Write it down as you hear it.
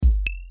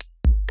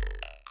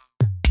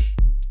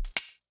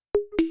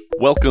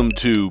Welcome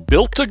to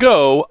Built to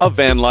Go, a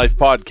van life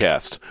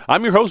podcast.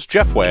 I'm your host,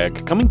 Jeff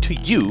Wagg, coming to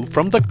you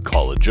from the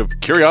College of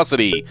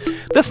Curiosity.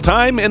 This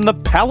time in the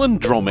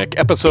palindromic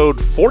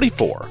episode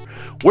 44.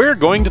 We're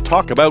going to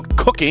talk about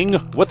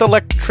cooking with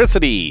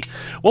electricity.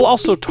 We'll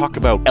also talk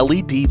about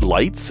LED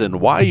lights and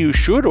why you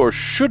should or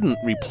shouldn't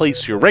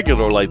replace your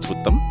regular lights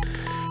with them.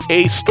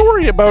 A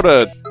story about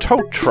a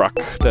tow truck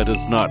that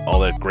is not all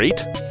that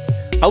great.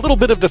 A little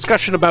bit of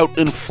discussion about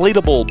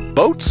inflatable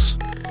boats.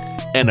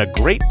 And a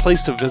great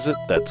place to visit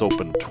that's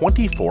open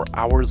 24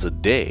 hours a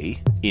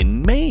day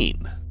in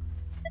Maine.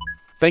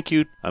 Thank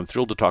you. I'm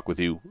thrilled to talk with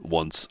you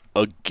once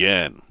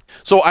again.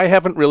 So I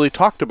haven't really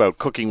talked about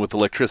cooking with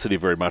electricity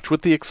very much,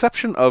 with the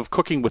exception of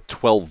cooking with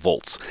 12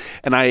 volts.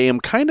 And I am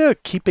kind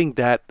of keeping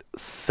that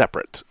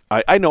separate.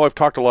 I know I've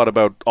talked a lot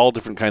about all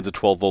different kinds of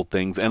 12-volt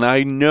things, and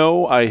I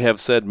know I have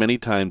said many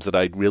times that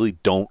I really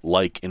don't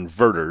like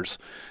inverters,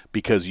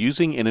 because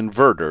using an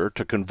inverter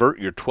to convert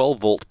your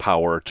 12-volt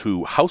power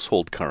to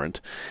household current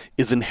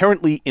is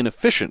inherently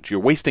inefficient. You're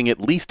wasting at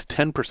least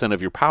 10%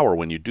 of your power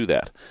when you do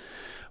that.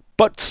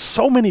 But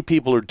so many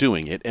people are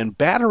doing it, and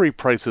battery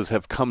prices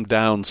have come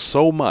down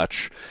so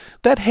much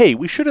that, hey,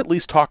 we should at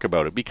least talk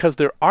about it, because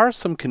there are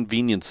some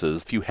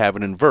conveniences if you have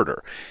an inverter.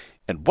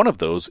 And one of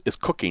those is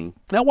cooking.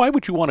 Now, why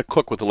would you want to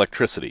cook with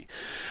electricity?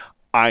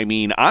 I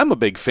mean, I'm a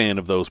big fan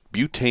of those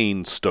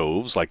butane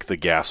stoves, like the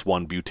Gas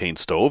One butane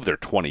stove. They're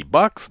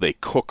 $20. They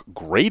cook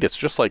great. It's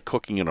just like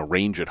cooking in a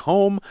range at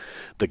home.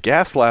 The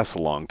gas lasts a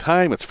long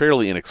time. It's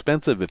fairly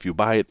inexpensive if you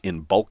buy it in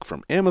bulk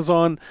from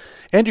Amazon.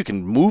 And you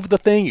can move the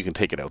thing. You can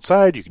take it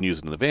outside. You can use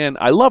it in the van.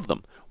 I love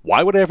them.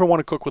 Why would I ever want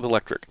to cook with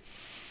electric?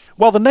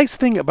 Well, the nice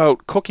thing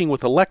about cooking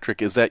with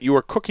electric is that you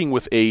are cooking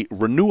with a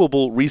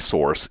renewable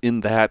resource,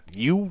 in that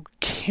you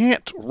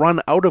can't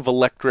run out of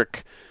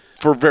electric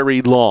for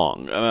very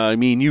long. I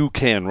mean, you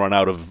can run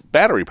out of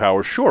battery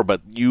power, sure,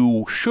 but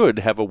you should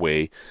have a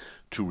way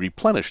to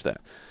replenish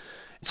that.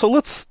 So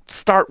let's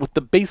start with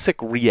the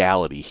basic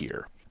reality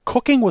here.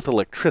 Cooking with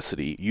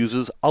electricity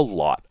uses a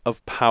lot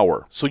of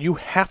power. So you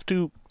have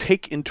to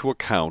take into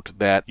account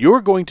that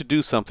you're going to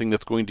do something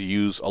that's going to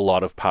use a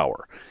lot of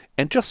power.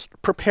 And just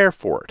prepare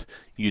for it.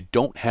 You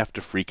don't have to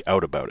freak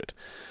out about it.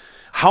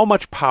 How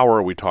much power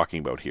are we talking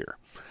about here?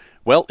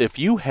 Well, if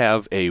you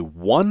have a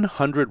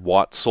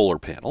 100-watt solar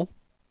panel,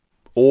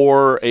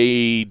 or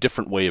a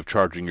different way of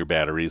charging your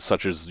batteries,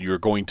 such as you're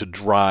going to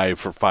drive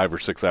for 5 or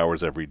 6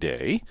 hours every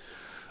day,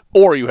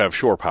 or you have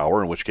shore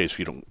power, in which case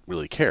you don't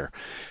really care,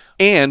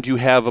 and you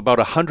have about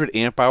 100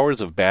 amp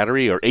hours of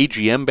battery, or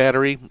AGM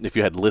battery. If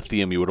you had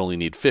lithium, you would only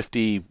need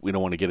 50. We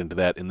don't want to get into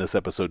that in this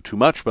episode too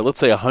much, but let's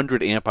say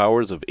 100 amp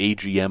hours of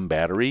AGM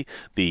battery,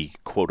 the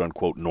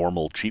quote-unquote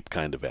normal cheap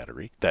kind of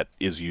battery that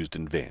is used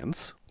in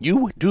vans.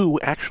 You do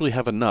actually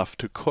have enough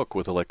to cook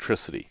with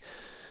electricity.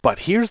 But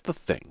here's the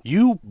thing.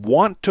 You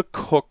want to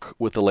cook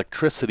with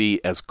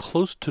electricity as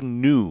close to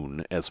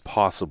noon as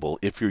possible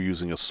if you're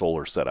using a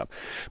solar setup.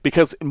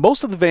 Because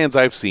most of the vans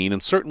I've seen,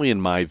 and certainly in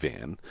my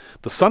van,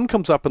 the sun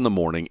comes up in the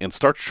morning and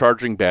starts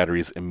charging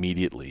batteries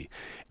immediately.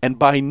 And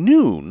by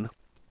noon,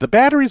 the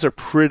batteries are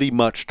pretty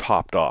much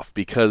topped off,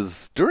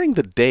 because during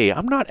the day,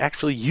 I'm not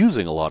actually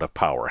using a lot of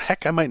power.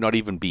 Heck, I might not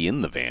even be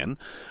in the van.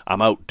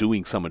 I'm out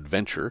doing some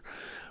adventure.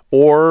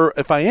 Or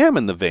if I am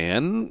in the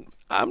van,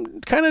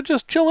 I'm kind of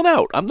just chilling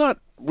out. I'm not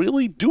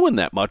really doing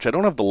that much. I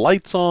don't have the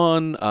lights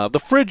on.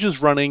 The fridge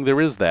is running. There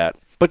is that.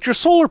 But your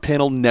solar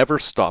panel never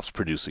stops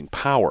producing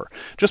power.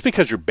 Just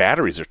because your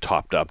batteries are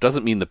topped up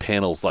doesn't mean the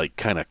panels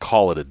kind of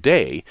call it a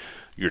day.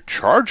 Your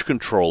charge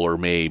controller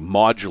may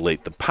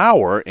modulate the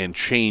power and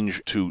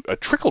change to a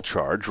trickle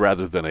charge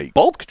rather than a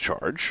bulk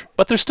charge.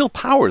 But there's still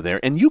power there,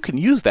 and you can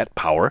use that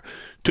power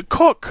to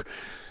cook.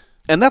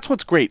 And that's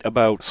what's great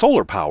about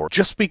solar power.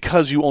 Just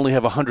because you only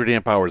have 100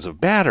 amp hours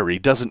of battery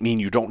doesn't mean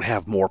you don't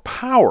have more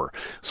power.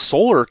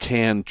 Solar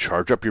can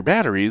charge up your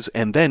batteries,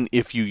 and then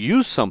if you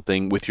use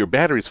something with your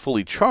batteries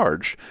fully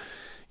charged,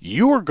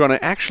 you are going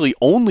to actually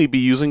only be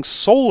using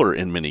solar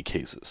in many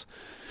cases.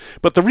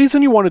 But the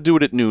reason you want to do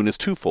it at noon is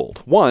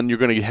twofold. One, you're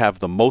going to have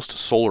the most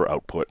solar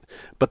output.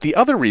 But the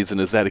other reason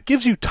is that it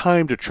gives you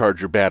time to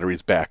charge your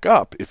batteries back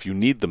up if you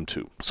need them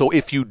to. So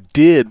if you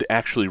did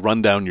actually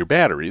run down your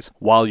batteries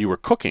while you were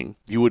cooking,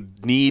 you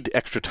would need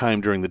extra time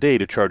during the day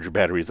to charge your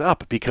batteries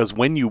up, because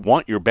when you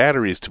want your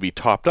batteries to be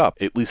topped up,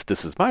 at least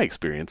this is my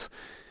experience,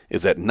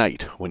 is at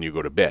night when you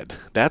go to bed.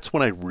 That's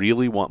when I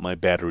really want my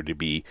battery to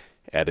be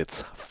at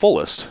its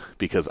fullest,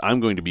 because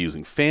I'm going to be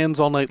using fans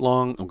all night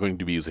long, I'm going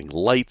to be using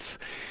lights,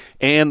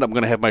 and I'm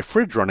going to have my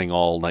fridge running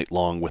all night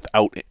long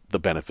without the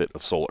benefit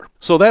of solar.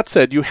 So that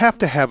said, you have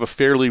to have a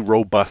fairly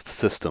robust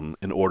system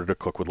in order to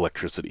cook with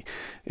electricity.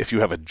 If you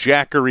have a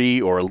Jackery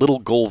or a little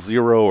Goal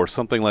Zero or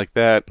something like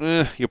that,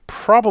 you're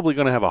probably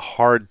going to have a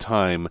hard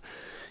time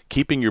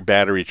keeping your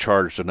battery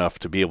charged enough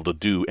to be able to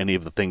do any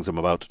of the things I'm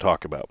about to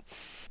talk about.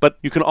 But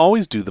you can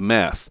always do the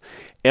math.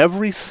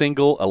 Every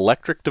single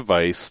electric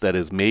device that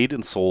is made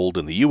and sold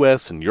in the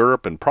US and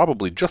Europe and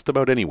probably just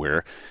about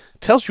anywhere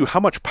tells you how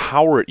much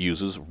power it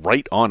uses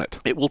right on it.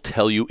 It will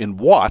tell you in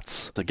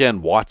watts.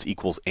 Again, watts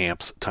equals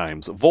amps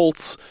times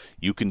volts.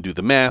 You can do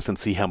the math and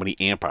see how many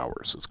amp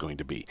hours it's going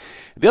to be.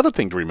 The other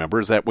thing to remember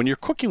is that when you're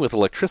cooking with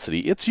electricity,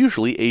 it's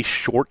usually a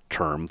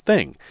short-term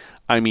thing.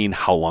 I mean,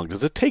 how long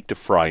does it take to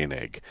fry an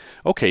egg?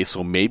 Okay,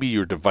 so maybe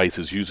your device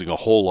is using a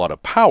whole lot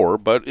of power,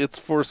 but it's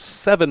for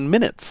 7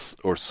 minutes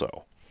or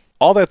so.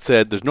 All that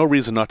said, there's no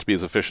reason not to be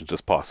as efficient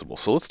as possible.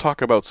 So let's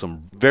talk about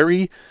some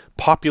very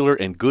popular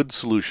and good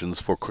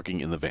solutions for cooking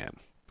in the van.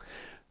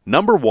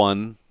 Number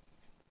 1,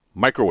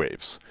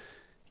 microwaves.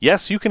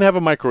 Yes, you can have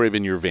a microwave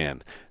in your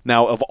van.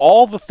 Now, of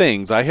all the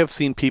things I have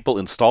seen people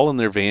install in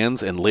their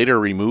vans and later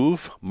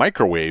remove,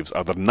 microwaves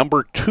are the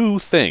number 2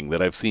 thing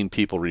that I've seen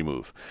people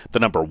remove. The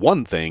number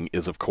 1 thing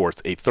is, of course,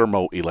 a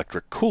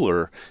thermoelectric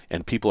cooler,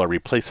 and people are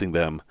replacing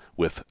them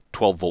with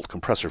 12-volt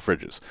compressor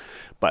fridges.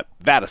 But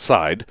that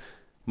aside,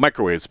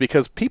 microwaves,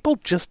 because people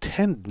just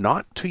tend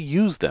not to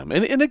use them.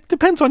 And it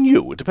depends on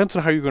you. It depends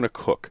on how you're going to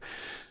cook.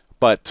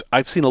 But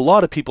I've seen a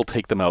lot of people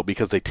take them out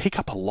because they take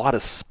up a lot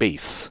of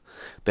space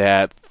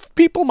that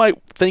people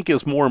might think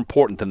is more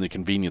important than the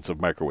convenience of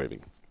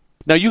microwaving.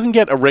 Now, you can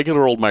get a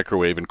regular old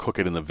microwave and cook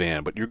it in the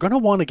van, but you're going to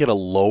want to get a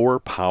lower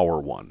power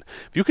one.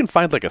 If you can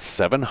find like a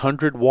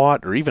 700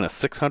 watt or even a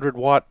 600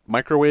 watt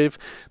microwave,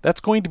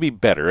 that's going to be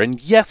better.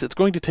 And yes, it's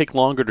going to take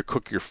longer to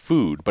cook your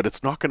food, but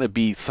it's not going to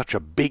be such a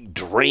big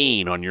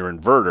drain on your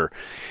inverter.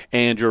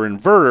 And your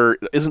inverter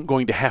isn't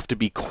going to have to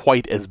be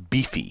quite as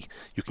beefy.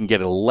 You can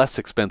get a less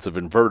expensive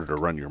inverter to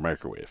run your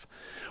microwave.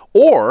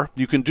 Or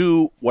you can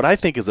do what I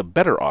think is a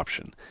better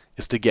option,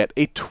 is to get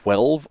a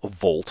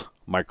 12-volt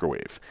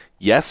microwave.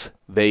 Yes,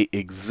 they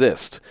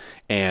exist,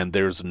 and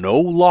there's no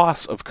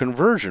loss of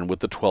conversion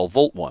with the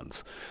 12-volt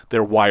ones.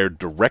 They're wired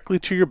directly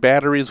to your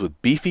batteries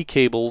with beefy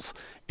cables,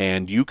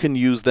 and you can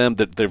use them.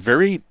 They're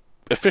very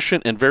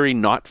efficient and very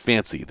not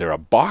fancy. They're a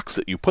box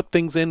that you put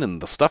things in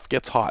and the stuff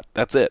gets hot.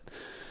 That's it.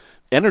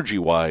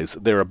 Energy-wise,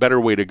 they're a better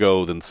way to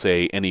go than,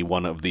 say, any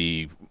one of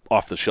the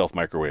off-the-shelf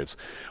microwaves.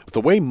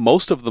 The way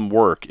most of them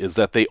work is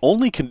that they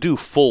only can do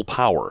full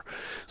power.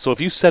 So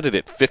if you set it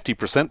at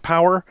 50%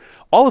 power,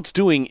 all it's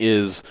doing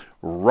is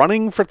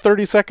running for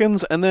 30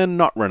 seconds and then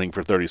not running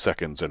for 30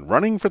 seconds and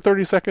running for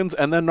 30 seconds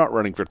and then not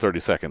running for 30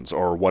 seconds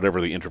or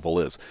whatever the interval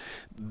is.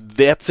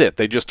 That's it.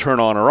 They just turn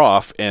on or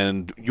off,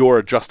 and your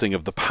adjusting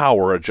of the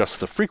power adjusts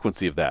the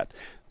frequency of that.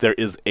 There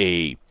is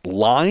a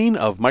line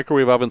of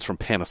microwave ovens from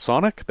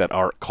Panasonic that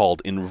are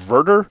called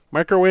inverter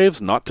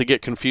microwaves, not to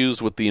get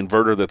confused with the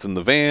inverter that's in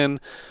the van.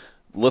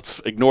 Let's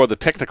ignore the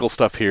technical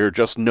stuff here.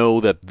 Just know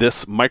that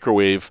this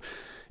microwave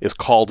is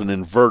called an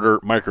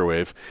inverter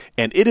microwave,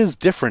 and it is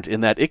different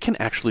in that it can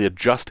actually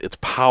adjust its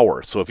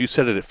power. So if you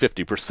set it at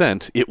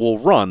 50%, it will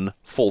run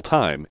full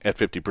time at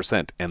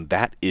 50%, and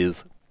that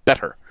is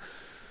better.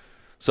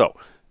 So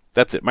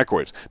that's it,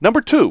 microwaves.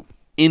 Number 2,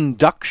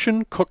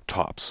 induction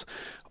cooktops.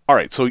 All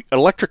right, so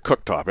electric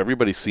cooktop,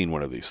 everybody's seen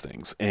one of these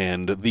things.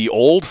 And the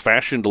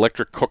old-fashioned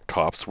electric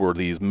cooktops were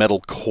these metal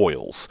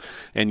coils.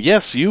 And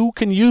yes, you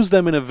can use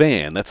them in a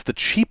van. That's the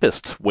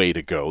cheapest way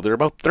to go. They're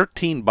about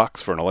 $13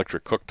 for an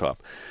electric cooktop.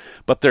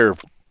 But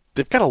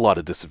they've got a lot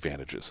of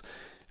disadvantages.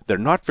 They're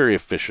not very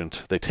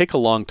efficient. They take a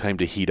long time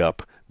to heat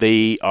up.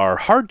 They are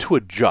hard to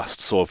adjust.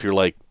 So if you're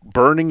like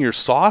burning your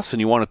sauce and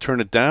you want to turn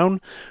it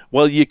down,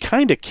 well, you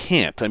kind of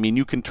can't. I mean,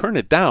 you can turn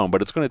it down,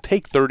 but it's going to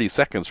take 30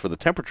 seconds for the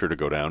temperature to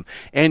go down,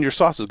 and your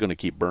sauce is going to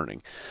keep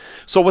burning.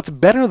 So what's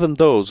better than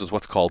those is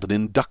what's called an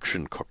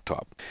induction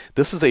cooktop.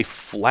 This is a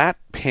flat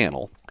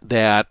panel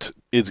that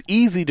is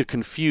easy to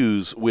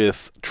confuse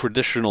with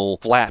traditional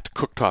flat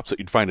cooktops that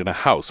you'd find in a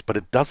house, but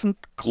it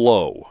doesn't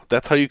glow.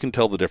 That's how you can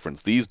tell the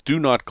difference. These do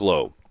not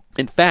glow.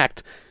 In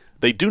fact,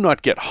 they do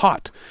not get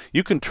hot.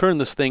 You can turn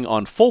this thing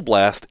on full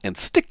blast and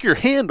stick your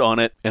hand on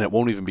it, and it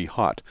won't even be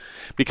hot.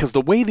 Because the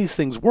way these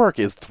things work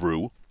is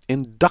through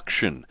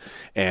induction.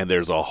 And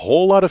there's a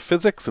whole lot of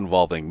physics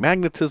involving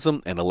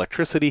magnetism and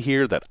electricity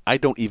here that I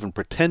don't even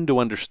pretend to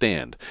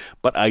understand.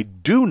 But I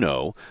do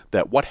know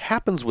that what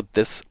happens with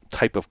this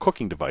type of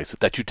cooking device is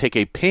that you take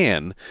a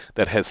pan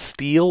that has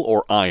steel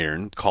or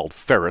iron, called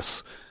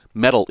ferrous,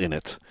 metal in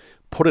it,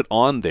 put it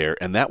on there,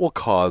 and that will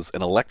cause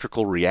an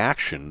electrical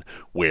reaction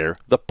where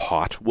the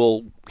pot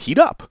will heat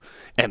up.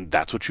 And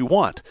that's what you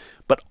want.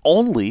 But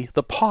only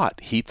the pot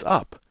heats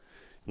up.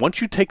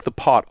 Once you take the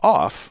pot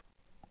off,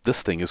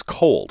 this thing is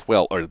cold.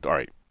 Well, all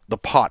right, the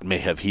pot may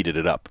have heated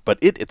it up, but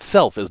it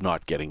itself is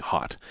not getting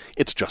hot.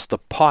 It's just the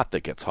pot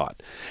that gets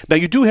hot. Now,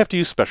 you do have to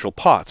use special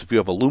pots. If you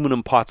have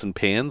aluminum pots and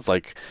pans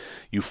like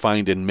you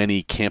find in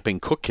many camping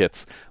cook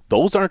kits,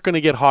 those aren't going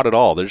to get hot at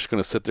all. They're just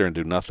going to sit there and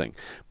do nothing.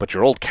 But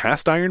your old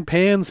cast iron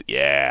pans,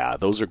 yeah,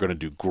 those are going to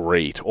do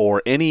great.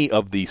 Or any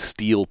of the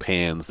steel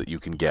pans that you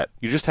can get.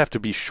 You just have to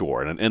be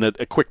sure. And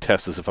a quick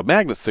test is if a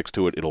magnet sticks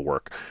to it, it'll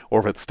work.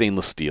 Or if it's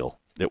stainless steel,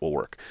 it will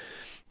work.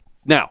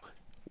 Now,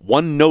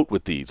 one note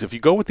with these. If you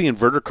go with the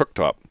inverter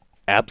cooktop,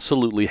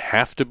 absolutely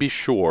have to be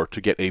sure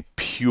to get a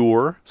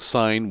pure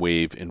sine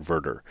wave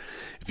inverter.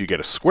 If you get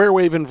a square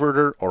wave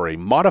inverter or a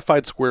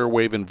modified square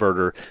wave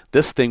inverter,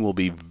 this thing will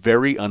be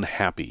very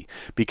unhappy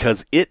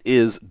because it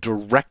is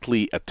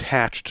directly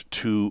attached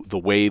to the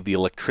way the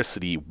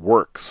electricity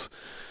works.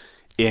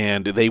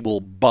 And they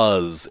will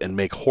buzz and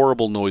make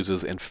horrible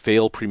noises and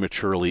fail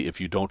prematurely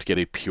if you don't get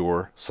a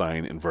pure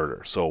sine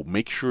inverter. So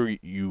make sure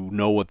you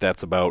know what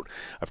that's about.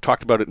 I've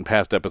talked about it in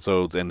past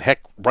episodes, and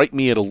heck, write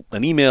me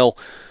an email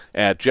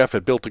at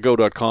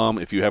jeff@builttogo.com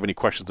if you have any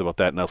questions about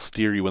that, and I'll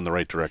steer you in the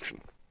right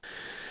direction.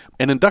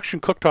 And induction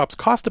cooktops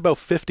cost about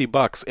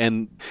 $50,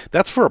 and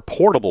that's for a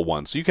portable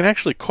one. So you can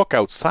actually cook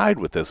outside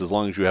with this as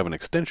long as you have an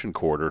extension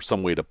cord or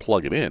some way to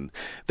plug it in.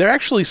 They're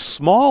actually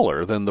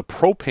smaller than the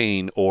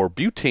propane or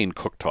butane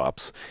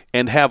cooktops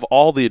and have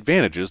all the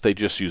advantages. They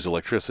just use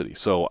electricity.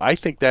 So I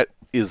think that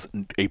is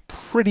a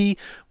pretty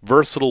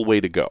versatile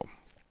way to go.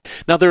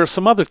 Now, there are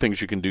some other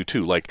things you can do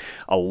too. Like,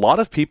 a lot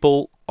of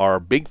people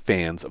are big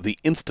fans of the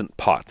Instant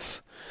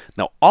Pots.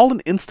 Now, all an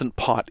Instant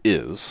Pot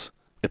is,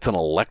 it's an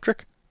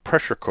electric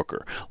pressure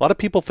cooker. A lot of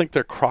people think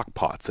they're crock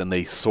pots, and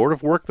they sort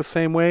of work the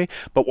same way,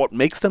 but what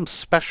makes them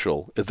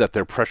special is that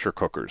they're pressure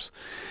cookers.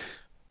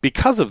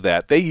 Because of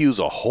that, they use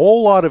a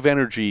whole lot of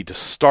energy to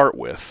start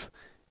with,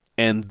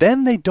 and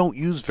then they don't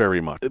use very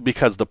much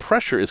because the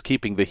pressure is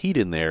keeping the heat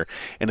in there,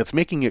 and it's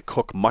making it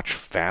cook much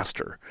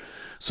faster.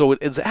 So it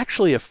is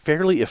actually a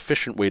fairly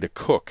efficient way to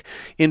cook.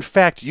 In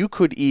fact, you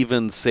could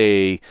even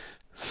say,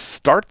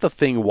 start the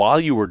thing while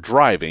you were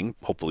driving,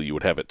 hopefully you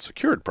would have it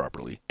secured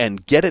properly,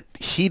 and get it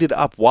heated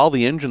up while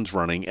the engine's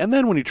running, and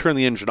then when you turn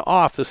the engine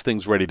off, this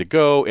thing's ready to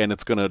go, and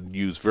it's going to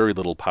use very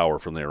little power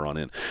from there on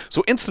in.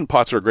 So Instant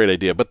Pots are a great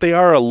idea, but they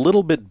are a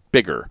little bit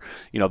bigger.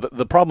 You know,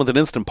 the problem with an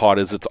Instant Pot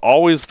is it's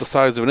always the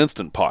size of an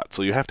Instant Pot,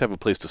 so you have to have a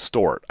place to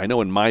store it. I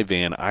know in my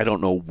van, I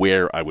don't know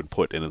where I would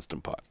put an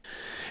Instant Pot.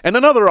 And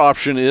another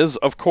option is,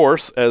 of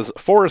course, as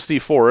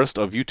Foresty Forest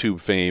of YouTube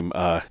fame,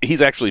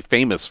 he's actually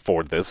famous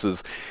for this,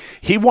 is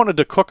he wanted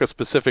to cook a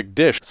specific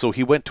dish, so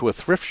he went to a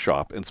thrift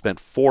shop and spent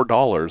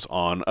 $4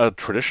 on a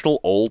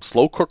traditional old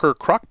slow cooker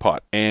crock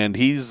pot, and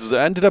he's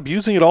ended up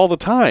using it all the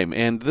time,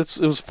 and it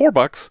was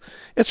 $4.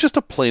 It's just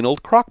a plain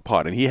old crock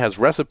pot, and he has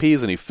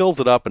recipes, and he fills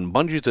it up and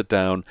bungees it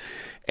down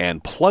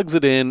and plugs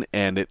it in,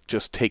 and it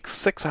just takes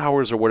 6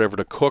 hours or whatever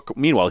to cook.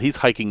 Meanwhile, he's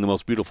hiking the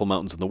most beautiful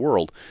mountains in the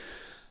world.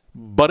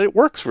 But it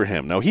works for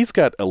him. Now, he's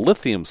got a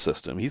lithium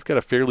system. He's got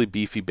a fairly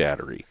beefy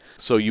battery.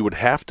 So you would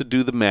have to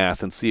do the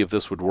math and see if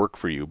this would work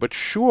for you. But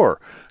sure,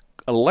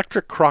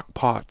 electric crock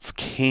pots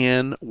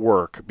can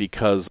work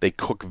because they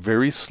cook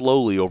very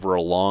slowly over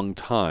a long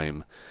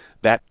time.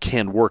 That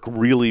can work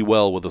really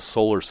well with a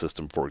solar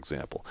system, for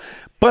example.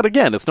 But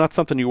again, it's not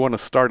something you want to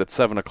start at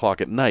 7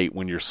 o'clock at night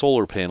when your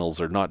solar panels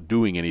are not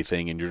doing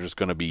anything and you're just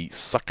going to be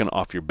sucking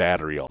off your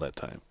battery all that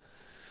time.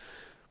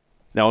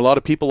 Now, a lot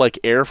of people like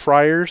air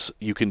fryers.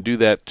 You can do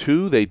that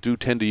too. They do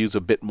tend to use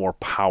a bit more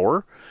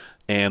power,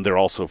 and they're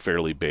also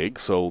fairly big,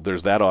 so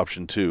there's that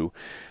option too.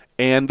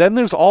 And then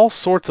there's all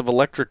sorts of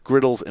electric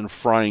griddles and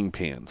frying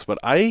pans, but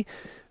I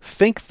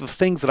think the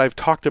things that I've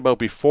talked about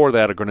before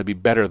that are going to be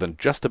better than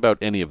just about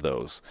any of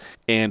those.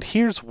 And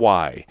here's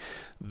why.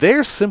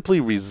 They're simply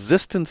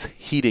resistance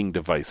heating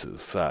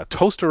devices.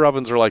 Toaster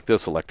ovens are like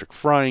this, electric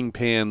frying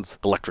pans,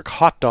 electric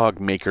hot dog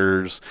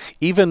makers,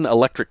 even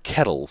electric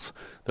kettles.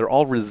 They're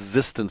all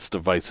resistance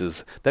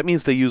devices. That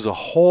means they use a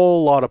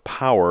whole lot of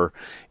power,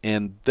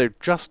 and they're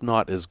just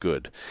not as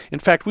good. In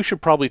fact, we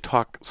should probably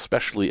talk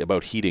specially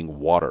about heating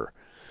water.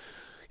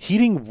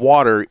 Heating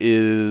water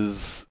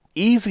is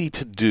easy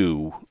to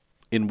do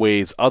in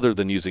ways other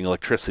than using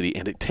electricity,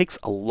 and it takes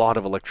a lot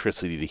of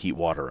electricity to heat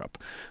water up.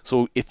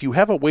 So if you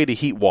have a way to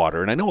heat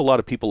water, and I know a lot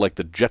of people like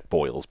the jet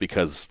boils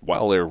because,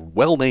 while they're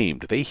well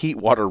named, they heat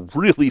water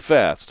really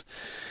fast.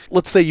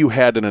 Let's say you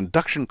had an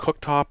induction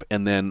cooktop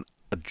and then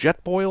a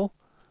jet boil.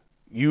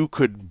 You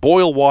could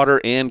boil water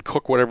and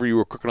cook whatever you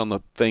were cooking on the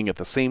thing at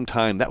the same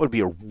time. That would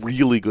be a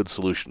really good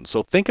solution.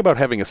 So think about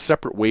having a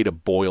separate way to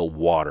boil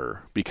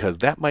water, because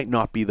that might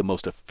not be the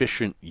most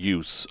efficient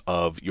use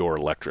of your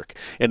electric.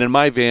 And in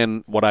my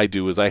van, what I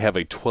do is I have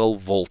a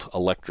 12-volt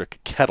electric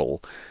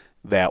kettle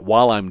that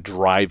while I'm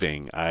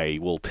driving, I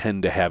will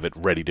tend to have it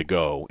ready to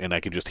go, and I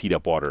can just heat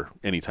up water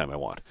anytime I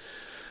want.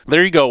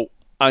 There you go.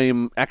 I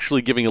am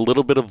actually giving a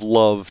little bit of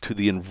love to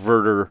the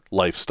inverter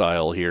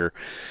lifestyle here.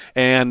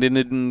 And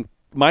in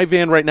my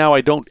van right now,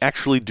 I don't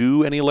actually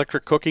do any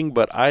electric cooking,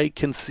 but I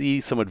can see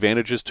some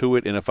advantages to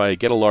it, and if I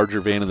get a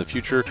larger van in the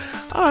future,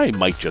 I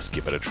might just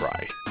give it a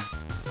try.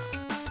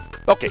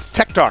 Okay,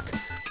 Tech Talk.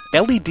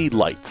 LED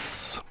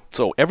lights. So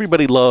So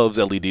everybody loves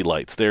LED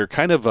lights. They're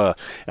kind of a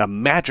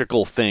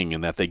magical thing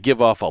in that they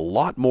give off a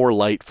lot more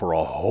light for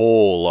a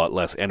whole lot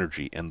less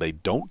energy, and they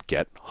don't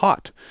get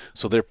hot.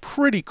 So they're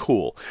pretty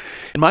cool.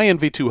 In my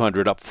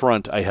NV200 up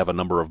front, I have a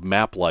number of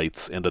map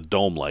lights and a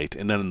dome light,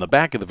 and then in the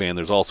back of the van,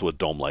 there's also a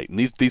dome light. And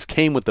these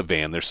came with the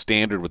van. They're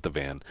standard with the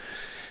van.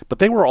 But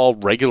they were all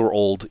regular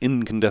old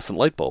incandescent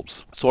light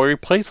bulbs. So I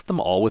replaced them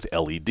all with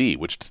LED,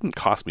 which didn't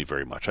cost me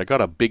very much. I got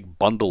a big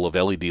bundle of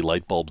LED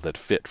light bulbs that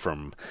fit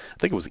from, I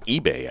think it was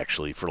eBay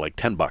actually, for like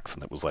 $10.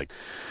 And it was like,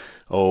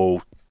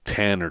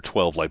 10 or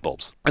 12 light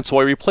bulbs. And so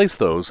I replaced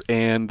those,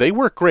 and they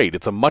work great.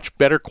 It's a much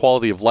better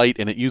quality of light,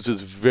 and it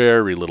uses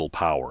very little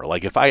power.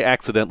 Like if I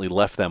accidentally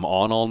left them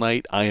on all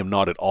night, I am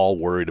not at all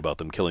worried about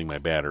them killing my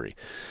battery.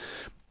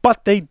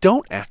 But they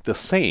don't act the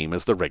same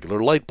as the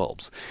regular light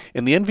bulbs.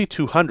 In the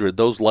NV200,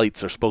 those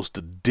lights are supposed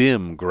to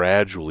dim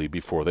gradually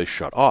before they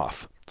shut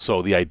off.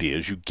 So the idea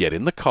is you get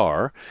in the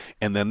car,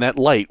 and then that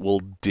light will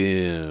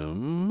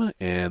dim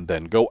and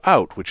then go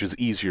out, which is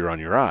easier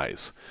on your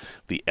eyes.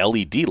 The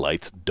LED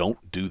lights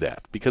don't do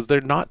that because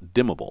they're not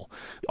dimmable.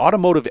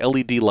 Automotive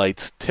LED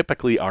lights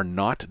typically are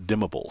not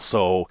dimmable.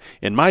 So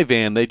in my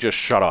van, they just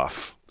shut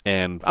off.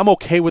 And I'm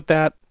okay with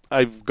that.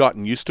 I've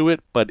gotten used to it,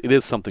 but it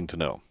is something to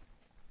know.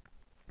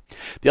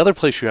 The other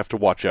place you have to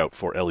watch out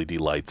for LED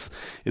lights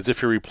is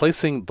if you're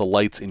replacing the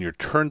lights in your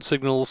turn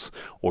signals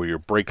or your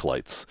brake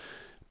lights,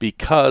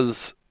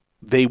 because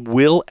they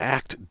will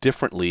act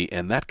differently,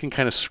 and that can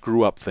kind of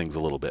screw up things a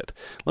little bit.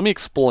 Let me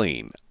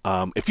explain.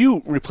 If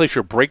you replace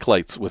your brake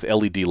lights with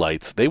LED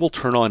lights, they will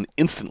turn on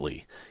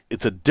instantly.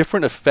 It's a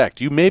different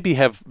effect. You maybe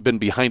have been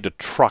behind a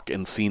truck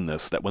and seen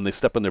this, that when they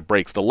step on their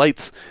brakes, the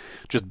lights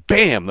just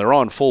bam, they're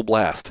on full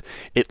blast.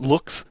 It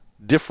looks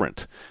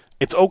different.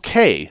 It's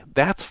okay,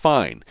 that's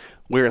fine.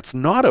 Where it's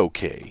not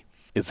okay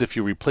is if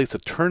you replace a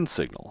turn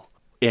signal,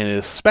 and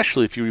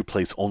especially if you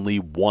replace only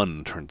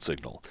one turn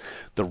signal.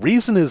 The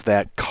reason is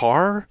that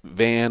car,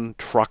 van,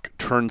 truck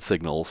turn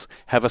signals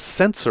have a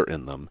sensor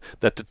in them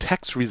that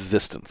detects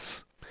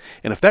resistance.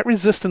 And if that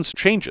resistance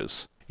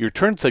changes, your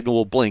turn signal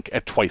will blink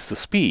at twice the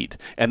speed.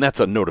 And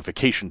that's a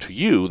notification to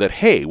you that,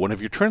 hey, one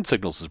of your turn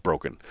signals is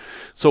broken.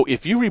 So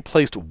if you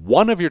replaced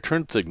one of your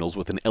turn signals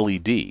with an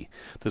LED,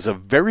 there's a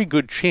very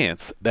good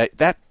chance that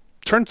that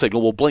turn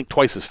signal will blink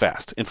twice as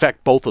fast. In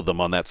fact, both of them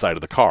on that side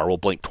of the car will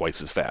blink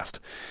twice as fast.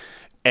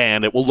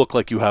 And it will look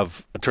like you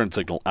have a turn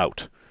signal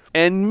out.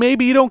 And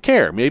maybe you don't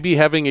care. Maybe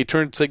having a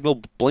turn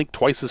signal blink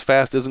twice as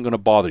fast isn't going to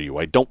bother you.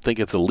 I don't think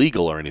it's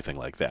illegal or anything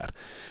like that.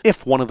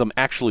 If one of them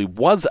actually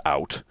was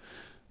out,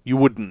 you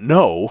wouldn't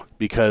know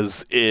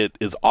because it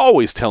is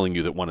always telling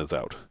you that one is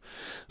out.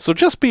 So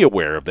just be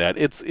aware of that.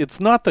 It's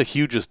not the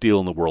hugest deal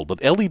in the world,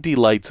 but LED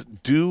lights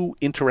do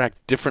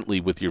interact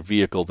differently with your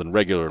vehicle than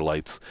regular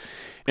lights.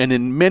 And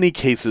in many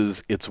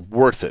cases, it's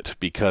worth it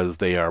because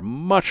they are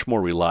much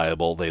more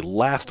reliable, they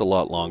last a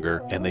lot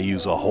longer, and they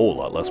use a whole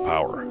lot less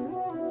power.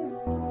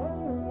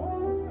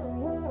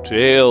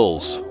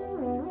 Tales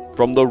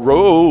from the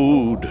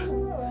road.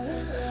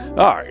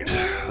 Alright,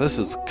 this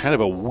is kind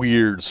of a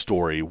weird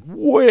story.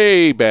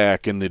 Way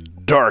back in the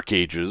dark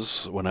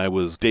ages, when I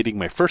was dating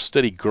my first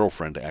steady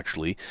girlfriend,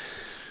 actually,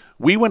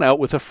 we went out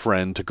with a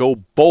friend to go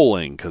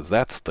bowling, because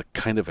that's the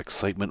kind of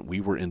excitement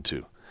we were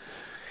into.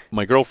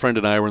 My girlfriend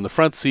and I were in the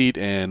front seat,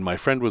 and my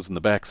friend was in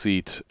the back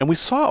seat, and we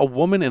saw a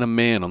woman and a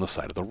man on the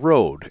side of the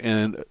road,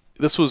 and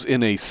this was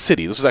in a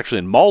city. This was actually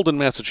in Malden,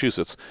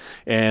 Massachusetts,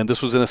 and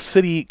this was in a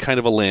city kind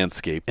of a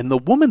landscape, and the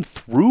woman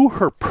threw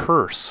her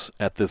purse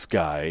at this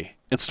guy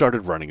and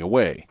started running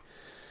away.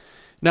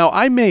 Now,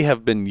 I may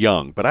have been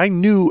young, but I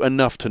knew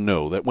enough to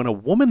know that when a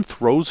woman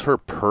throws her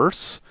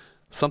purse,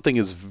 something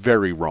is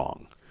very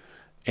wrong.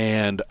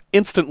 And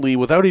instantly,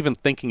 without even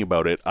thinking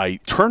about it, I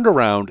turned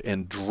around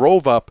and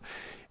drove up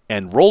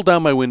and rolled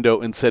down my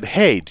window and said,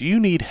 "Hey, do you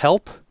need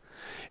help?"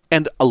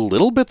 And a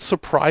little bit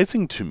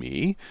surprising to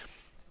me,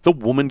 the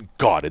woman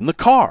got in the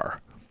car.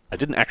 I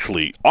didn't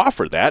actually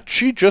offer that.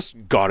 She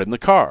just got in the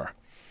car.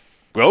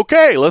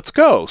 Okay, let's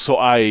go. So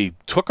I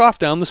took off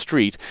down the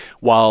street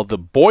while the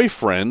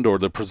boyfriend, or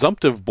the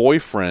presumptive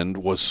boyfriend,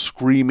 was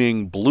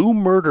screaming blue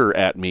murder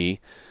at me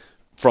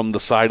from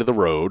the side of the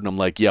road. And I'm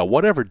like, yeah,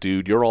 whatever,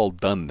 dude, you're all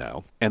done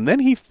now. And then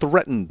he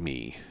threatened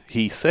me.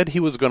 He said he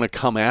was going to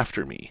come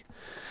after me.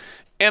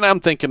 And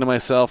I'm thinking to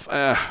myself,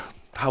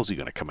 how's he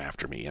going to come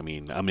after me? I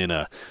mean, I'm in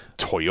a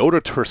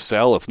Toyota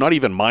Tercel. It's not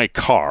even my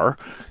car.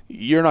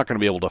 You're not going to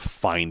be able to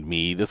find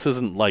me. This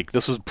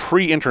is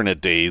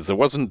pre-internet days. There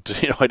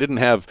wasn't, I didn't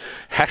have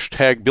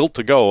hashtag built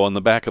to go on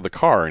the back of the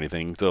car or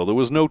anything. So there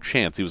was no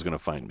chance he was going to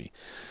find me.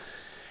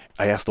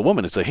 I asked the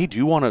woman, I said, hey, do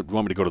you want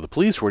me to go to the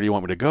police? Where do you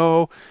want me to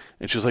go?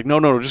 And she's like,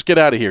 no, just get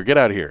out of here. Get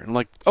out of here. And I'm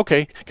like,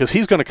 okay, because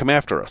he's going to come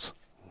after us.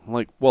 I'm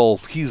like, well,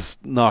 he's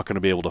not going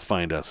to be able to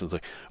find us. It's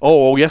like,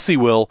 oh, yes, he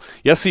will.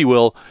 Yes, he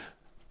will.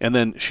 And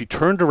then she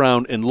turned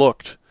around and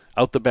looked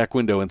out the back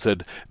window and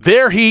said,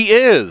 there he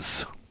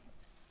is.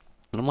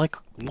 And I'm like,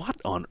 what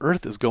on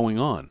earth is going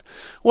on?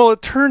 Well,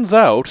 it turns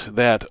out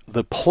that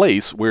the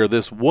place where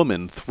this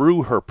woman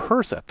threw her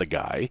purse at the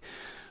guy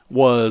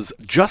was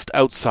just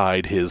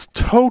outside his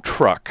tow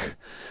truck.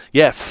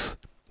 Yes,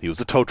 he was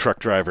a tow truck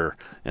driver,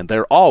 and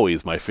they're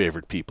always my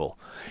favorite people.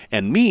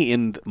 And me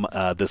in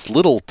this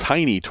little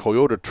tiny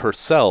Toyota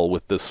Tercel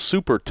with this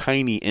super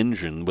tiny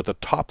engine with a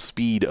top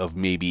speed of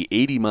maybe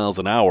 80 miles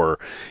an hour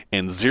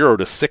and 0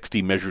 to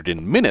 60 measured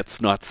in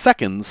minutes, not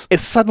seconds,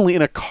 is suddenly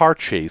in a car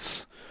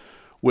chase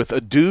with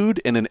a dude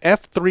in an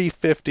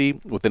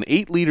F-350 with an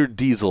 8-liter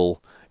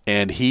diesel,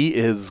 and he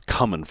is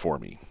coming for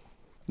me.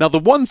 Now, the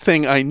one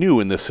thing I knew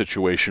in this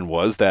situation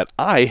was that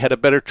I had a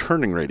better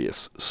turning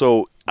radius.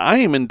 So I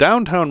am in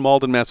downtown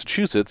Malden,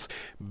 Massachusetts,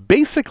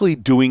 basically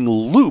doing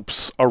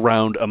loops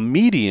around a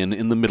median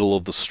in the middle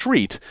of the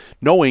street,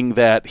 knowing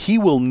that he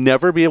will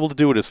never be able to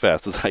do it as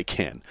fast as I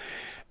can.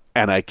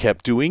 And I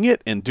kept doing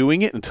it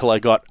until I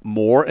got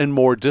more and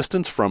more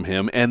distance from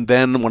him. And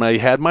then when I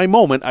had my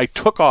moment, I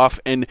took off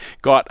and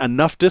got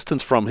enough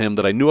distance from him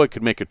that I knew I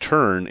could make a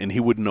turn and he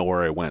wouldn't know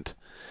where I went.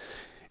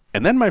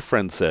 And then my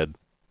friend said,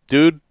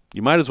 "Dude,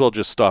 you might as well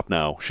just stop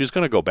now. She's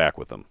going to go back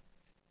with him."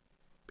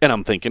 And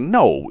I'm thinking,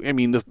 no. I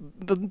mean,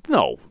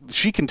 no.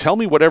 She can tell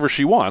me whatever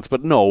she wants,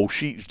 but no,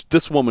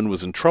 this woman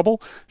was in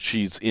trouble.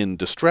 She's in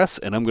distress,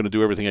 and I'm going to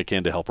do everything I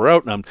can to help her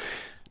out. And I'm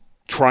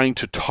trying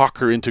to talk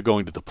her into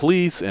going to the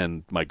police,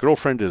 and my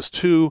girlfriend is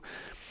too.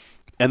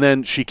 And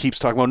then she keeps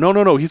talking about,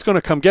 no, he's going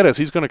to come get us.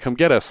 He's going to come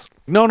get us.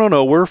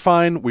 No, we're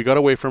fine. We got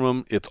away from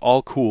him. It's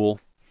all cool.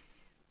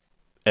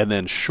 And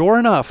then sure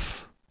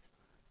enough,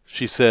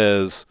 she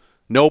says,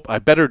 "Nope, I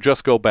better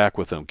just go back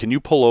with him. Can you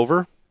pull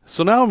over?"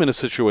 So now I'm in a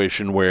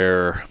situation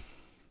where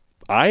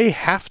I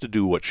have to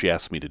do what she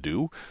asked me to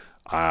do.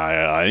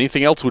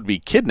 Anything else would be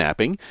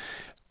kidnapping.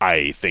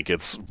 I think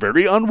it's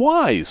very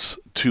unwise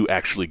to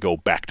actually go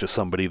back to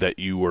somebody that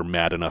you were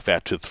mad enough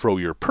at to throw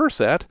your purse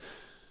at.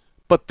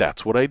 But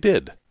that's what I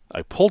did.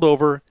 I pulled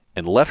over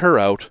and let her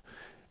out,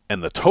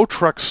 and the tow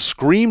truck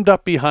screamed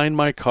up behind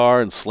my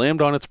car and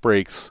slammed on its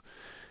brakes,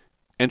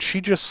 and she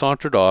just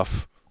sauntered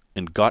off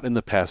and got in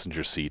the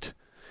passenger seat.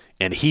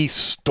 And he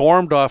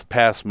stormed off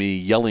past me,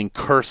 yelling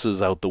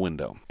curses out the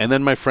window. And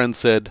then my friend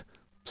said,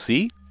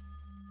 "See?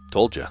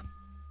 Told ya."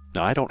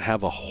 Now, I don't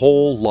have a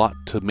whole lot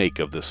to make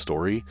of this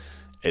story.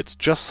 It's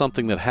just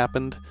something that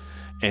happened.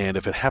 And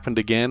if it happened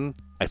again,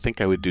 I think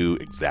I would do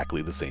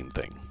exactly the same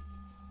thing.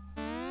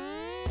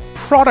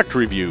 Product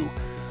review.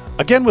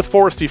 Again with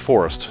Foresty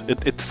Forest.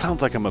 It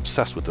sounds like I'm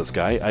obsessed with this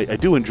guy. I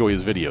do enjoy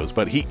his videos,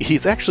 but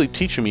he's actually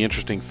teaching me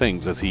interesting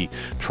things as he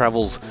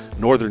travels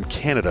northern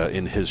Canada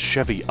in his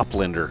Chevy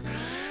Uplander.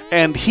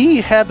 And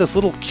he had this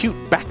little cute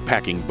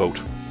backpacking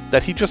boat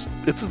that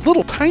it's a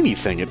little tiny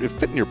thing. It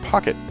fit in your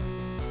pocket.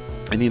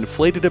 And he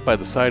inflated it by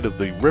the side of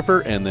the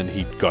river, and then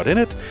he got in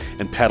it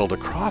and paddled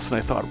across, and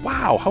I thought,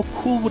 wow, how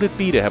cool would it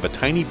be to have a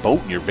tiny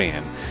boat in your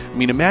van? I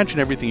mean, imagine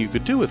everything you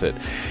could do with it.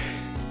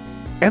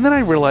 And then I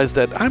realized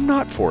that I'm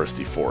not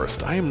Foresty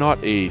Forest. I am not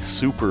a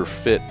super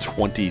fit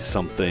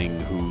 20-something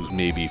who's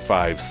maybe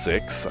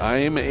 5'6". I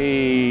am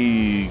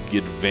a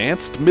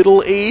advanced,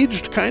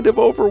 middle-aged, kind of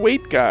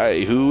overweight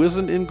guy who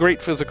isn't in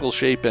great physical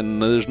shape, and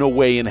there's no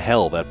way in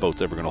hell that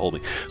boat's ever going to hold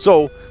me.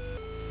 So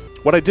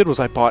what I did was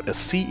I bought a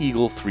Sea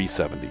Eagle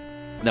 370.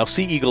 Now,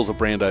 Sea Eagle's a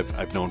brand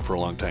I've known for a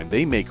long time.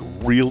 They make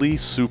really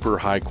super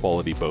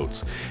high-quality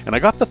boats. And I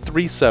got the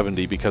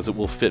 370 because it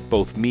will fit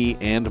both me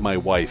and my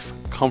wife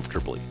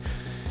comfortably.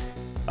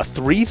 A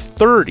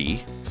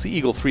 330, Sea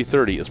Eagle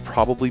 330, is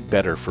probably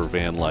better for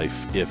van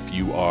life if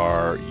you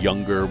are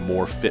younger,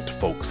 more fit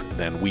folks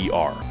than we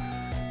are.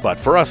 But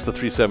for us, the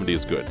 370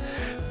 is good.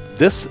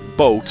 This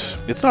boat,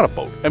 it's not a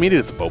boat. I mean, it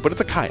is a boat, but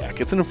it's a kayak.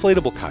 It's an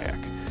inflatable kayak.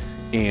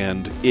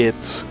 And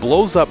it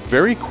blows up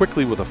very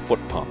quickly with a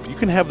foot pump. You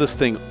can have this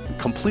thing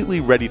completely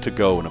ready to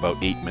go in about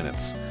 8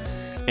 minutes.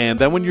 And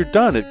then when you're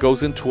done, it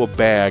goes into a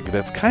bag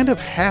that's kind of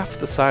half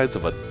the size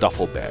of a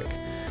duffel bag.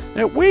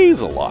 It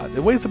weighs a lot.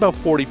 It weighs about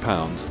 40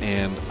 pounds,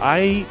 and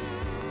I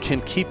can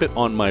keep it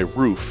on my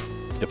roof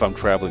if I'm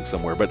traveling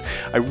somewhere. But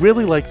I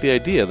really like the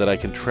idea that I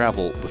can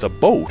travel with a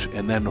boat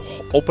and then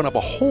open up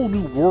a whole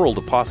new world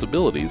of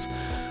possibilities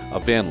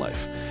of van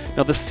life.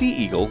 Now, the Sea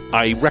Eagle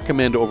I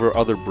recommend over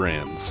other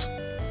brands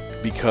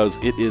because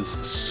it is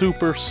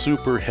super,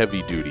 super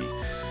heavy duty.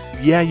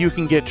 Yeah, you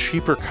can get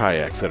cheaper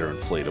kayaks that are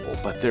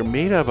inflatable, but they're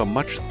made out of a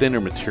much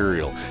thinner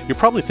material. You're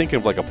probably thinking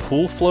of like a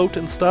pool float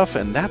and stuff,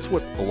 and that's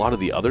what a lot of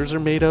the others are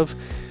made of.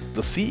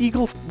 The Sea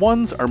Eagle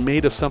ones are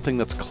made of something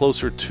that's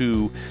closer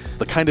to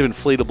the kind of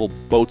inflatable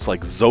boats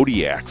like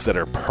Zodiacs that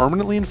are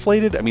permanently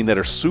inflated, that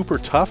are super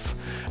tough.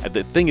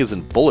 The thing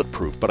isn't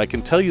bulletproof, but I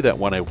can tell you that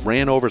when I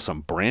ran over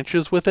some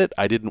branches with it,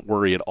 I didn't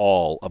worry at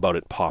all about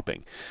it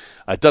popping.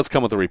 It does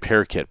come with a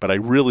repair kit, but I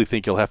really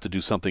think you'll have to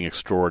do something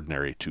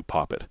extraordinary to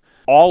pop it.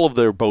 All of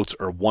their boats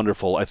are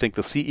wonderful. I think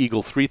the Sea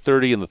Eagle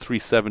 330 and the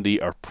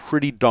 370 are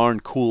pretty darn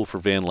cool for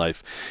van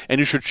life, and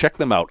you should check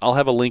them out. I'll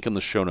have a link in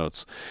the show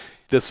notes.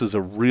 This is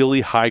a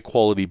really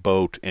high-quality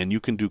boat, and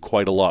you can do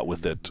quite a lot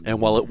with it. And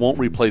while it won't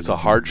replace a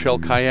hard-shell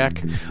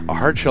kayak, a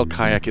hard-shell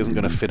kayak isn't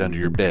going to fit under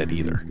your bed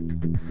either.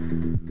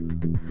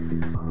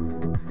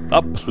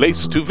 A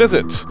place to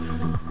visit.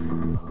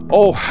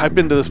 Oh, I've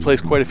been to this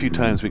place quite a few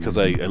times because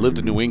I lived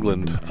in New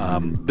England.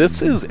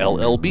 This is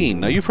LL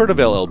Bean. Now, you've heard of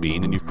LL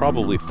Bean, and you've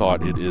probably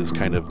thought it is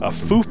kind of a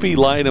foofy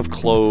line of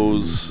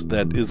clothes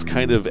that is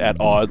kind of at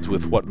odds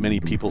with what many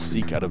people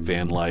seek out of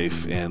van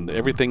life, and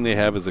everything they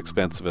have is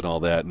expensive and all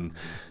that.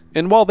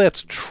 And while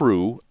that's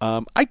true,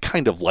 I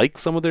kind of like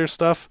some of their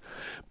stuff.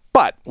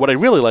 But what I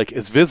really like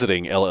is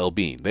visiting LL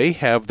Bean. They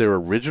have their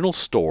original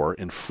store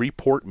in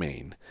Freeport,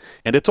 Maine,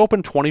 and it's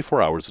open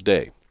 24 hours a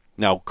day.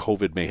 Now,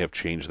 COVID may have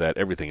changed that.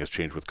 Everything has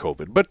changed with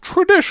COVID. But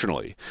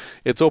traditionally,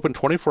 it's open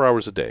 24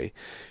 hours a day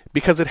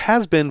because it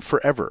has been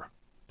forever.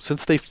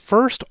 Since they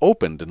first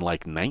opened in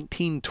like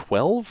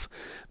 1912,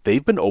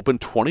 they've been open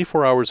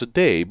 24 hours a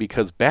day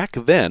because back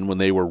then, when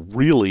they were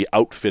really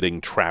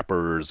outfitting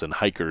trappers and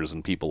hikers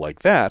and people like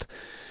that,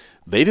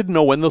 they didn't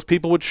know when those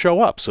people would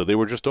show up, so they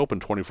were just open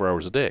 24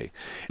 hours a day.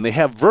 And they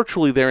have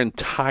virtually their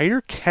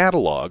entire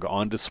catalog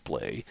on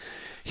display.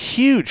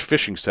 Huge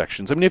fishing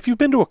sections. I mean, if you've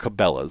been to a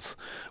Cabela's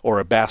or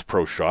a Bass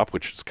Pro Shop,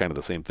 which is kind of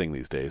the same thing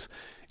these days,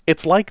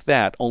 it's like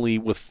that, only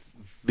with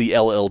the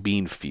LL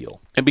Bean feel.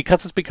 And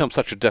because it's become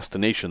such a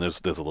destination, there's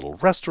a little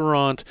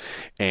restaurant,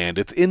 and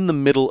it's in the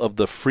middle of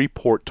the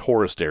Freeport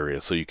tourist area,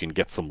 so you can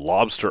get some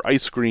lobster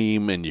ice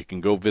cream, and you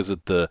can go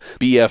visit the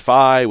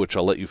BFI, which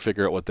I'll let you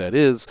figure out what that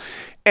is.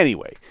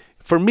 Anyway,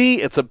 for me,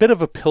 it's a bit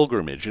of a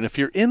pilgrimage, and if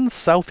you're in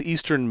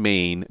southeastern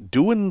Maine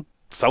doing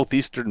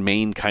southeastern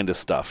Maine kind of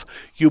stuff,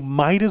 you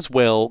might as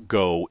well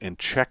go and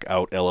check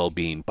out LL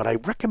Bean, but I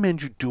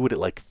recommend you do it at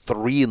like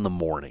 3 in the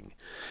morning.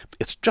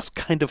 It's just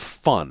kind of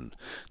fun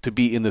to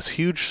be in this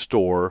huge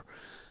store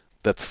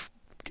that's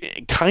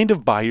kind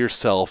of by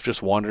yourself,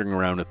 just wandering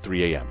around at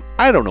 3 a.m.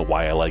 I don't know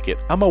why I like it.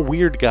 I'm a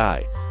weird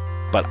guy,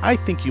 but I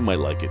think you might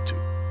like it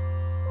too.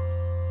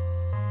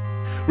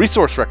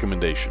 Resource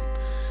recommendation: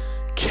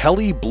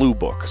 Kelley Blue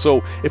Book.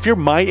 So if you're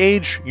my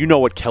age, you know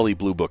what Kelley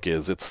Blue Book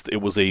is.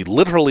 It was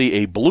literally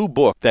a blue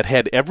book that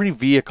had every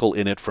vehicle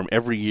in it from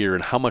every year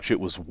and how much it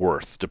was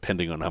worth,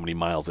 depending on how many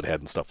miles it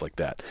had and stuff like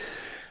that.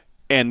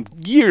 And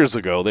years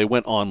ago, they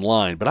went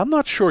online, but I'm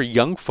not sure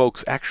young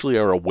folks actually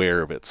are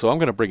aware of it, so I'm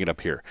going to bring it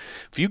up here.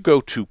 If you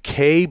go to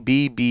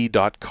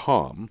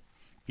kbb.com,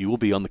 you will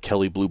be on the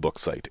Kelley Blue Book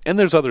site. And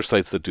there's other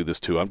sites that do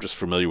this too. I'm just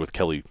familiar with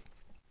Kelley.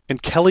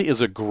 And Kelley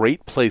is a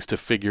great place to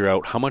figure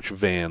out how much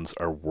vans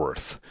are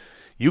worth.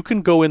 You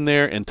can go in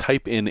there and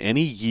type in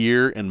any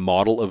year and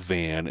model of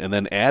van and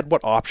then add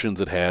what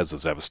options it has.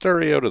 Does it have a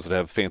stereo? Does it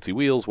have fancy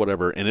wheels?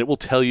 Whatever. And it will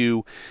tell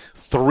you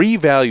 3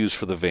 values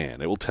for the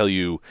van. It will tell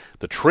you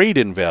the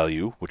trade-in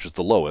value, which is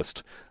the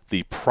lowest,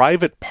 the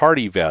private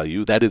party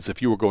value, that is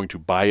if you were going to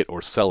buy it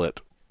or sell it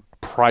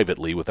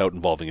privately without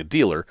involving a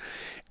dealer,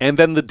 and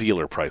then the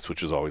dealer price,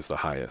 which is always the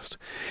highest.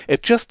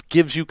 It just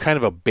gives you kind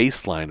of a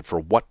baseline for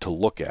what to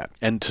look at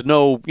and to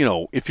know,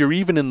 if you're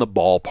even in the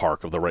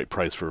ballpark of the right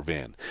price for a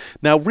van.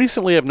 Now,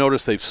 recently I've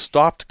noticed they've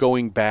stopped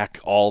going back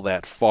all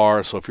that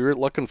far, so if you're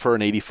looking for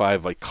an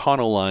 85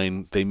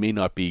 Econoline, they may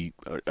not be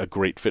a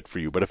great fit for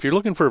you. But if you're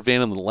looking for a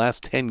van in the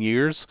last 10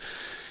 years,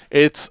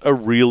 it's a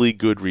really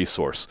good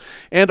resource.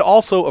 And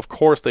also, of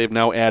course, they've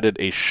now added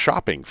a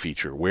shopping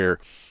feature where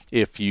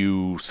if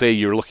you say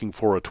you're looking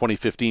for a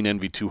 2015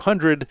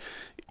 NV200,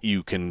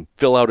 you can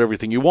fill out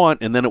everything you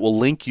want, and then it will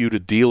link you to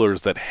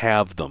dealers that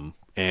have them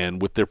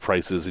and with their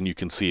prices, and you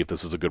can see if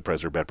this is a good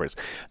price or a bad price.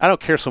 I don't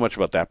care so much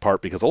about that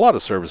part because a lot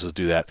of services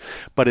do that,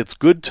 but it's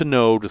good to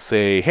know to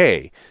say,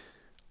 hey,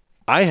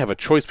 I have a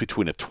choice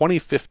between a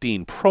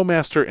 2015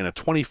 ProMaster and a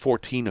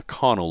 2014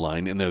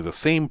 Econoline, and they're the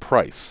same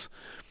price.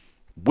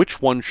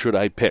 Which one should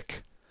I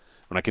pick?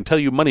 And I can tell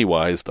you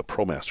money-wise, the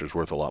ProMaster is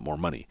worth a lot more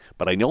money.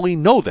 But I only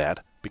know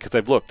that because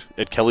I've looked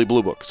at Kelley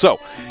Blue Book. So,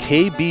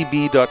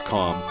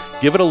 kbb.com,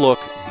 give it a look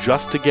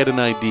just to get an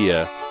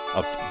idea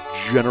of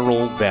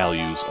general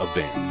values of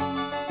vans.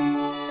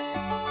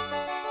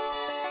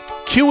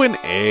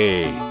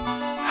 Q&A.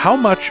 How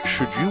much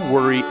should you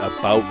worry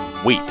about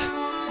weight?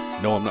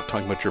 No, I'm not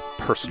talking about your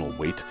personal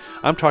weight.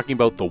 I'm talking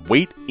about the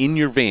weight in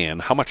your van,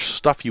 how much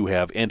stuff you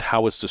have, and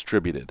how it's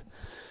distributed.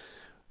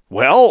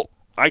 Well,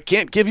 I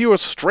can't give you a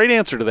straight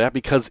answer to that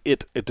because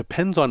it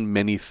depends on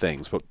many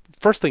things. But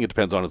first thing it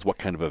depends on is what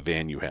kind of a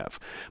van you have.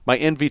 My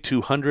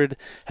NV200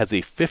 has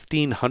a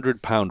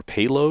 1,500-pound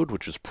payload,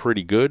 which is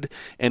pretty good,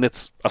 and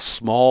it's a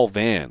small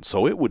van,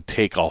 so it would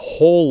take a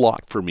whole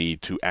lot for me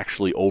to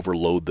actually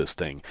overload this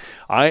thing.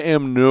 I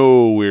am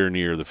nowhere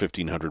near the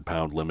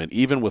 1,500-pound limit.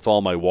 Even with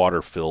all my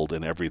water filled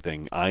and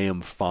everything, I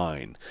am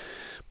fine.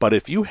 But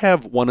if you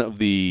have one of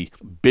the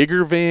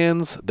bigger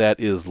vans that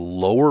is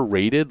lower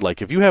rated,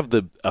 like if you have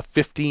a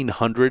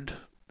 1500,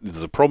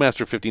 there's a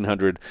ProMaster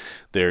 1500,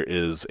 there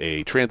is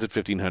a Transit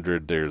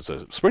 1500, there's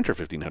a Sprinter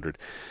 1500.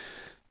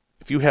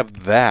 If you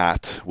have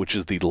that, which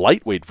is the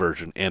lightweight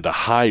version, and a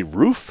high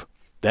roof,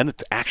 then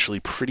it's actually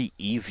pretty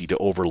easy to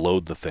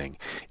overload the thing.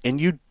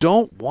 And you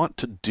don't want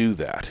to do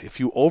that.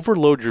 If you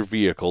overload your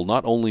vehicle,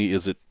 not only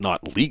is it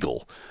not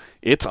legal,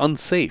 it's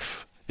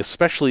unsafe,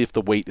 especially if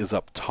the weight is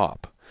up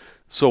top.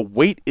 So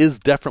weight is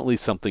definitely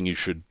something you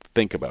should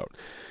think about.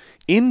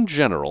 In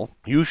general,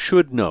 you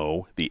should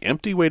know the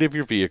empty weight of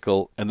your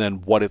vehicle and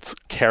then what its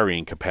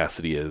carrying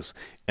capacity is,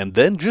 and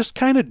then just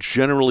kind of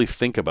generally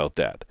think about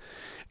that.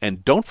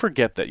 And don't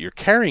forget that your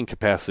carrying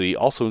capacity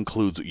also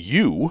includes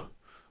you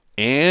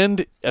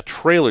and a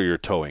trailer you're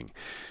towing,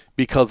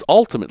 because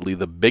ultimately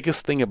the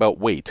biggest thing about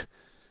weight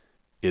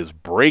is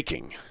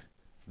braking.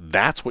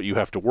 That's what you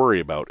have to worry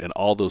about, and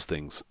all those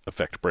things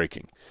affect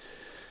braking.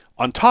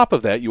 On top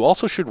of that, you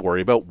also should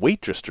worry about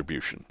weight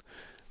distribution.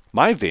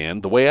 My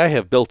van, the way I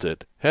have built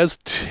it, has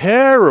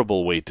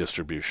terrible weight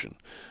distribution.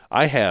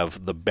 I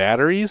have the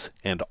batteries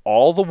and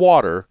all the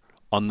water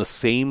on the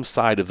same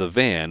side of the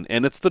van,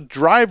 and it's the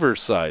driver's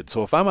side.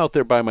 So if I'm out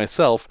there by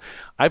myself,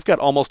 I've got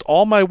almost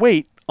all my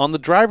weight on the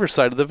driver's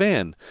side of the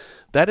van.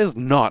 That is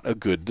not a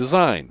good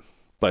design,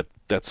 but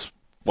that's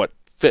what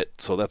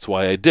fit, so that's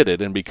why I did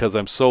it, and because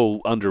I'm so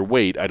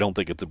underweight, I don't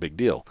think it's a big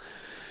deal.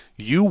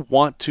 You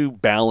want to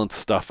balance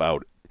stuff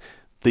out.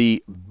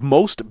 The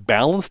most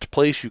balanced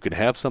place you can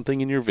have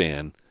something in your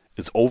van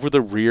is over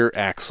the rear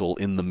axle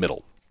in the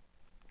middle.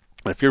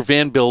 If your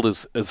van build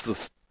is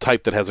this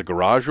type that has a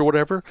garage or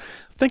whatever,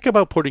 think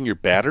about putting your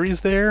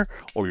batteries there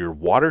or your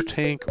water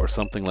tank or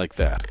something like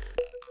that.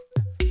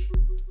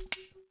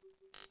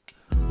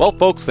 Well,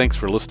 folks, thanks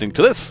for listening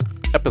to this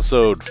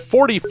episode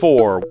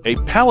 44, a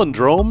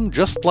palindrome,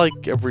 just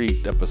like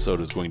every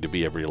episode is going to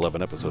be every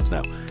 11 episodes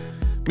now.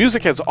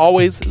 Music, as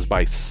always, is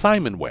by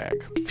Simon Wag.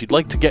 If you'd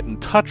like to get in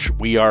touch,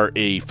 we are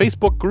a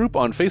Facebook group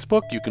on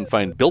Facebook. You can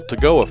find Built to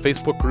Go, a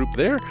Facebook group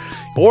there,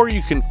 or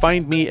you can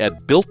find me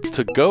at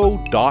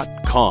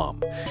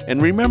builttogo.com.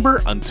 And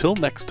remember, until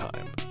next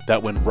time,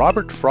 that when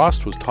Robert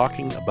Frost was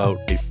talking about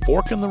a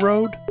fork in the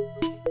road,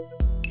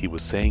 he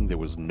was saying there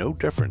was no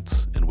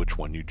difference in which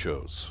one you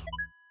chose.